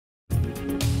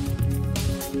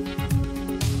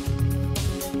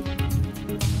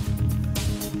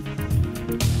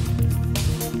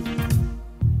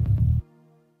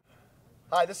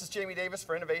Hi, this is Jamie Davis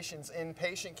for Innovations in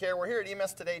Patient Care. We're here at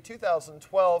EMS Today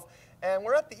 2012, and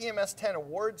we're at the EMS 10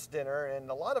 Awards Dinner, and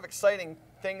a lot of exciting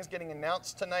things getting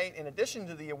announced tonight. In addition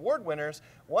to the award winners,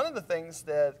 one of the things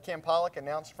that Cam Pollock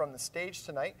announced from the stage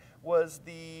tonight was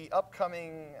the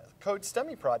upcoming Code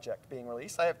STEMI project being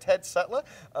released. I have Ted Setla,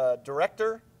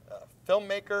 director,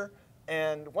 filmmaker,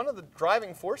 and one of the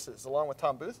driving forces, along with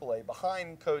Tom Bouthillet,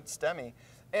 behind Code STEMI.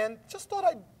 And just thought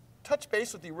I'd touch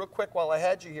base with you real quick while I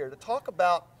had you here to talk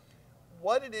about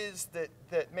what it is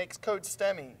that makes Code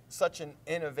STEMI such an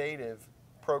innovative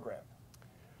program.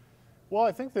 Well,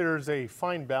 I think there's a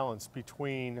fine balance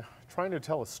between trying to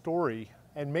tell a story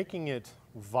and making it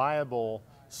viable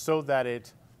so that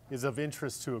it is of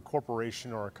interest to a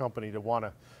corporation or a company to want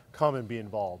to come and be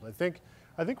involved. I think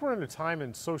we're in a time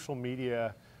in social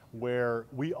media where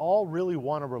we all really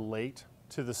want to relate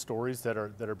to the stories that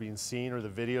are being seen or the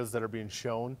videos that are being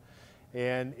shown.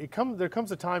 And there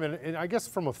comes a time, and I guess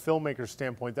from a filmmaker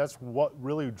standpoint, that's what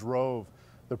really drove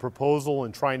the proposal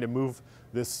and trying to move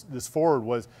this forward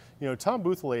was, Tom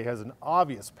Bouthillet has an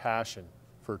obvious passion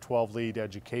for 12-lead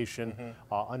education,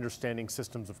 understanding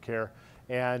systems of care.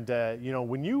 And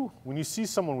when you see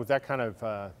someone with that kind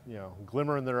of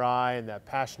glimmer in their eye and that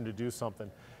passion to do something,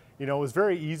 it was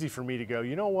very easy for me to go,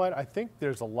 you know what, I think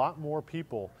there's a lot more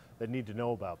people that need to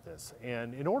know about this.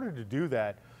 And in order to do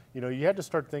that, you had to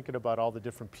start thinking about all the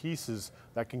different pieces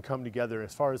that can come together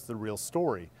as far as the real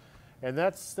story. And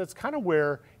that's kind of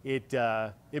where it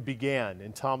began.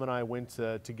 And Tom and I went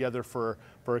together for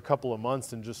a couple of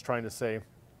months and just trying to say,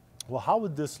 well, how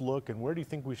would this look and where do you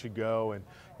think we should go, and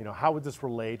how would this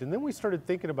relate? And then we started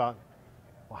thinking about,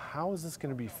 well, how is this going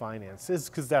to be financed?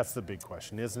 Because that's the big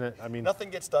question, isn't it? I mean, nothing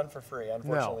gets done for free,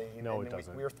 unfortunately. No, it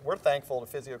doesn't. We're thankful to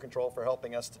Physio Control for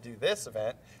helping us to do this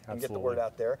event and get the word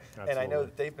out there. Absolutely. And I know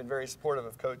that they've been very supportive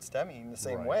of Code STEMI in the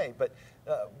same way. But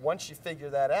once you figure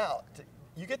that out,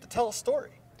 you get to tell a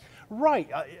story. Right,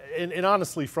 and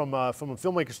honestly, from a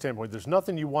filmmaker standpoint, there's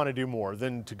nothing you want to do more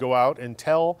than to go out and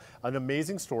tell an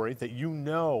amazing story that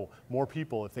more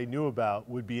people, if they knew about,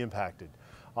 would be impacted.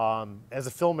 As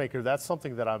a filmmaker, that's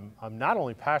something that I'm not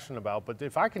only passionate about, but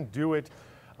if I can do it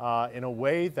in a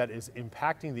way that is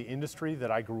impacting the industry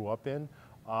that I grew up in,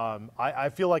 I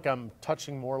feel like I'm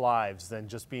touching more lives than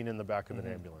just being in the back of an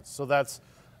ambulance. So that's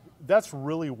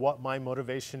really what my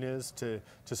motivation is, to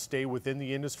stay within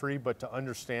the industry, but to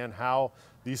understand how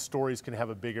these stories can have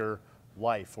a bigger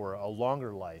life or a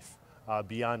longer life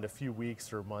beyond a few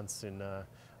weeks or months on a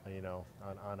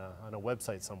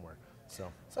website somewhere. So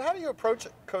how do you approach a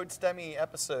Code STEMI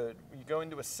episode? You go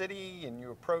into a city and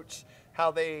you approach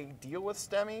how they deal with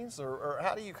STEMIs, or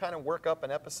how do you kind of work up an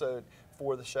episode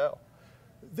for the show?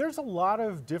 There's a lot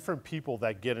of different people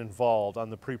that get involved on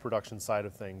the pre-production side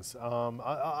of things.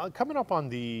 Coming up on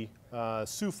the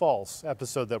Sioux Falls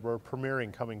episode that we're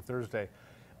premiering coming Thursday,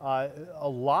 a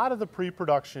lot of the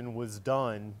pre-production was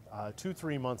done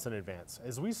 2-3 months in advance.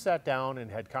 As we sat down and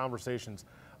had conversations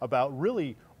about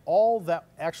really all that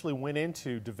actually went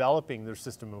into developing their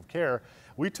system of care,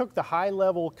 we took the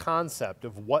high-level concept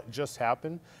of what just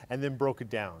happened and then broke it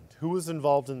down. Who was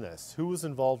involved in this? Who was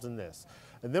involved in this?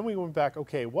 And then we went back,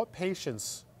 okay, what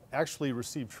patients actually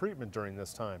received treatment during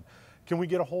this time? Can we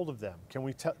get a hold of them? Can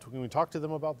we talk to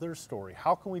them about their story?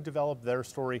 How can we develop their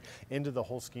story into the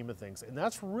whole scheme of things? And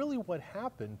that's really what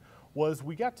happened, was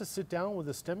we got to sit down with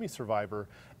a STEMI survivor,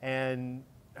 and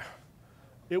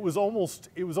it was almost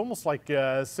like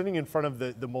sitting in front of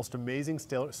the most amazing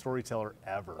storyteller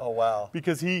ever. Oh, wow.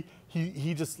 Because he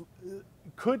just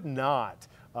could not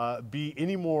be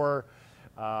any more,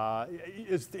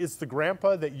 it's the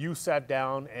grandpa that you sat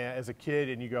down as a kid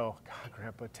and you go, God,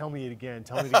 Grandpa, tell me it again,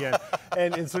 tell me it again.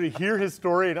 and sort of hear his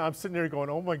story, and I'm sitting there going,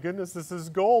 oh my goodness, this is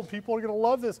gold, people are gonna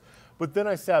love this. But then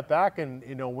I sat back and,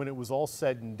 when it was all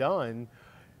said and done,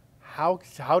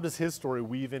 how does his story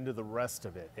weave into the rest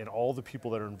of it and all the people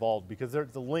that are involved? Because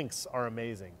the links are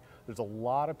amazing. There's a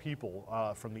lot of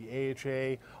people from the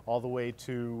AHA all the way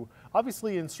to,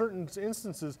 obviously in certain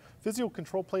instances, Physio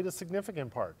Control played a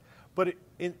significant part. But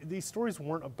these stories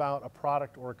weren't about a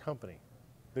product or a company.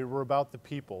 They were about the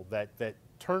people that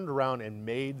turned around and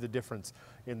made the difference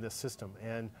in this system.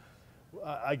 And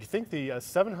I think the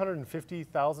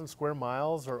 750,000 square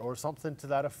miles or something to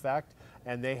that effect,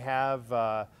 and they have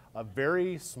a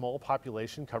very small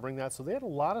population covering that. So they had a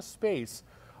lot of space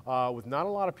with not a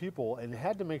lot of people, and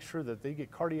had to make sure that they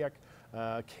get cardiac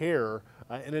care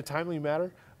in a timely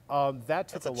manner. That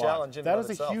took a lot. That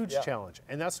is a huge challenge.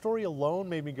 And that story alone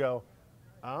made me go,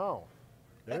 oh,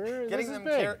 getting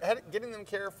them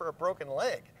care for a broken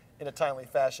leg in a timely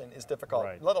fashion is difficult,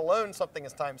 let alone something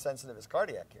as time sensitive as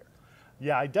cardiac care.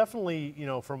 Yeah, I definitely,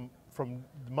 from from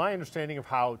my understanding of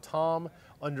how Tom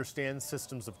understands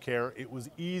systems of care, it was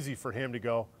easy for him to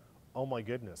go, oh my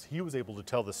goodness. He was able to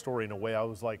tell the story in a way I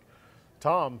was like,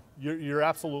 Tom, you're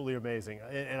absolutely amazing.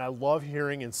 And I love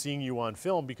hearing and seeing you on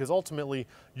film because ultimately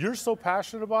you're so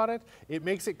passionate about it, it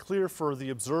makes it clear for the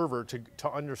observer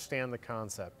to understand the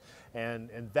concept.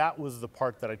 And that was the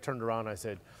part that I turned around and I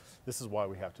said, this is why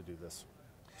we have to do this.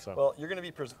 So. Well, you're going to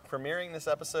be premiering this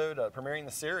episode, premiering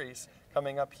the series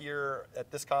coming up here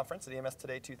at this conference at EMS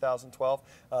Today 2012.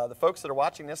 The folks that are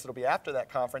watching this, it'll be after that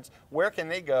conference. Where can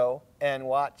they go and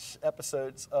watch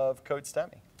episodes of Code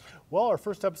STEMI? Well, our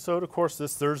first episode, of course,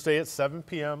 this Thursday at 7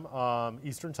 p.m.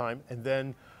 Eastern Time, and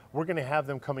then we're going to have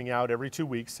them coming out every 2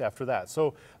 weeks after that.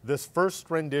 So this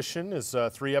first rendition is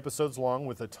 3 episodes long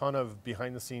with a ton of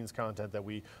behind-the-scenes content that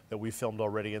we filmed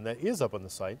already, and that is up on the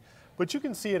site. But you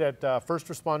can see it at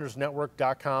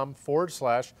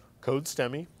firstrespondersnetwork.com/Code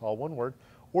STEMI, all one word,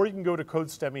 or you can go to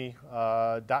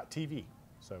codestemi.tv.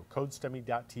 So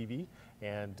codestemi.tv,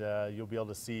 and you'll be able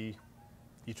to see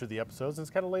each of the episodes, and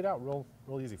it's kind of laid out real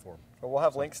easy for them. Well, we'll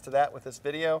have links to that with this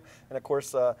video, and of course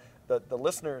the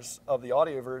listeners of the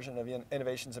audio version of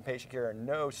Innovations in Patient Care are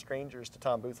no strangers to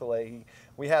Tom Bouthillet.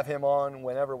 We have him on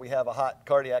whenever we have a hot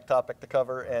cardiac topic to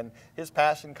cover, and his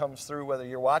passion comes through whether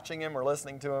you're watching him or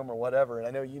listening to him or whatever, and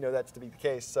I know you know that's to be the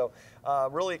case. So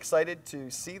really excited to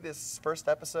see this first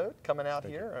episode coming out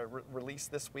here,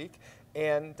 released this week,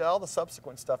 and all the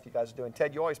subsequent stuff you guys are doing.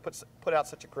 Ted, you always put out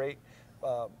such a great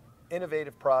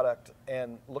innovative product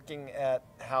and looking at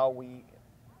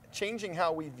changing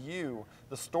how we view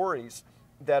the stories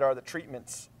that are the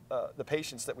treatments, the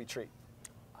patients that we treat.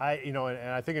 And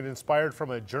I think it inspired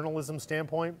from a journalism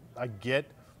standpoint. I get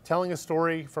telling a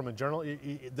story from a journal,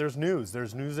 there's news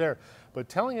there, but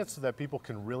telling it so that people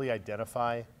can really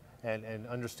identify and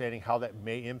understanding how that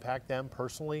may impact them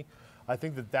personally, I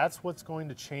think that's what's going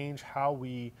to change how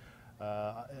we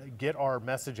get our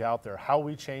message out there, how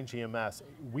we change EMS.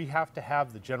 We have to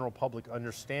have the general public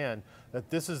understand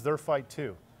that this is their fight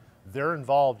too. They're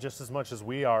involved just as much as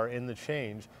we are in the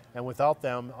change, and without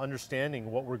them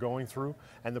understanding what we're going through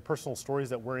and the personal stories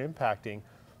that we're impacting,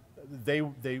 they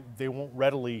won't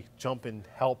readily jump and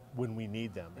help when we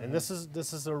need them. And this is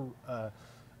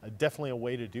definitely a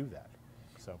way to do that.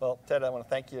 So. Well, Ted, I want to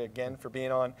thank you again for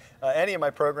being on any of my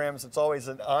programs. It's always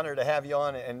an honor to have you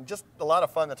on, and just a lot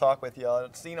of fun to talk with you.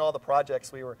 I've seen all the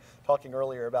projects. We were talking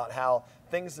earlier about how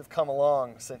things have come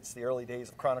along since the early days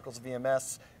of Chronicles of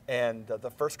EMS and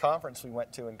the first conference we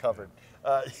went to and covered.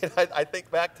 I think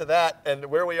back to that and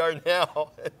where we are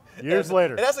now. Years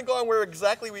later. It hasn't gone where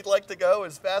exactly we'd like to go,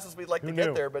 as fast as we'd like to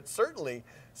get there, but certainly,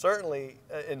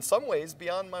 in some ways,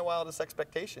 beyond my wildest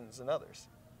expectations and others.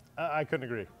 I couldn't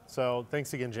agree. So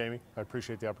thanks again, Jamie. I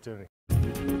appreciate the opportunity.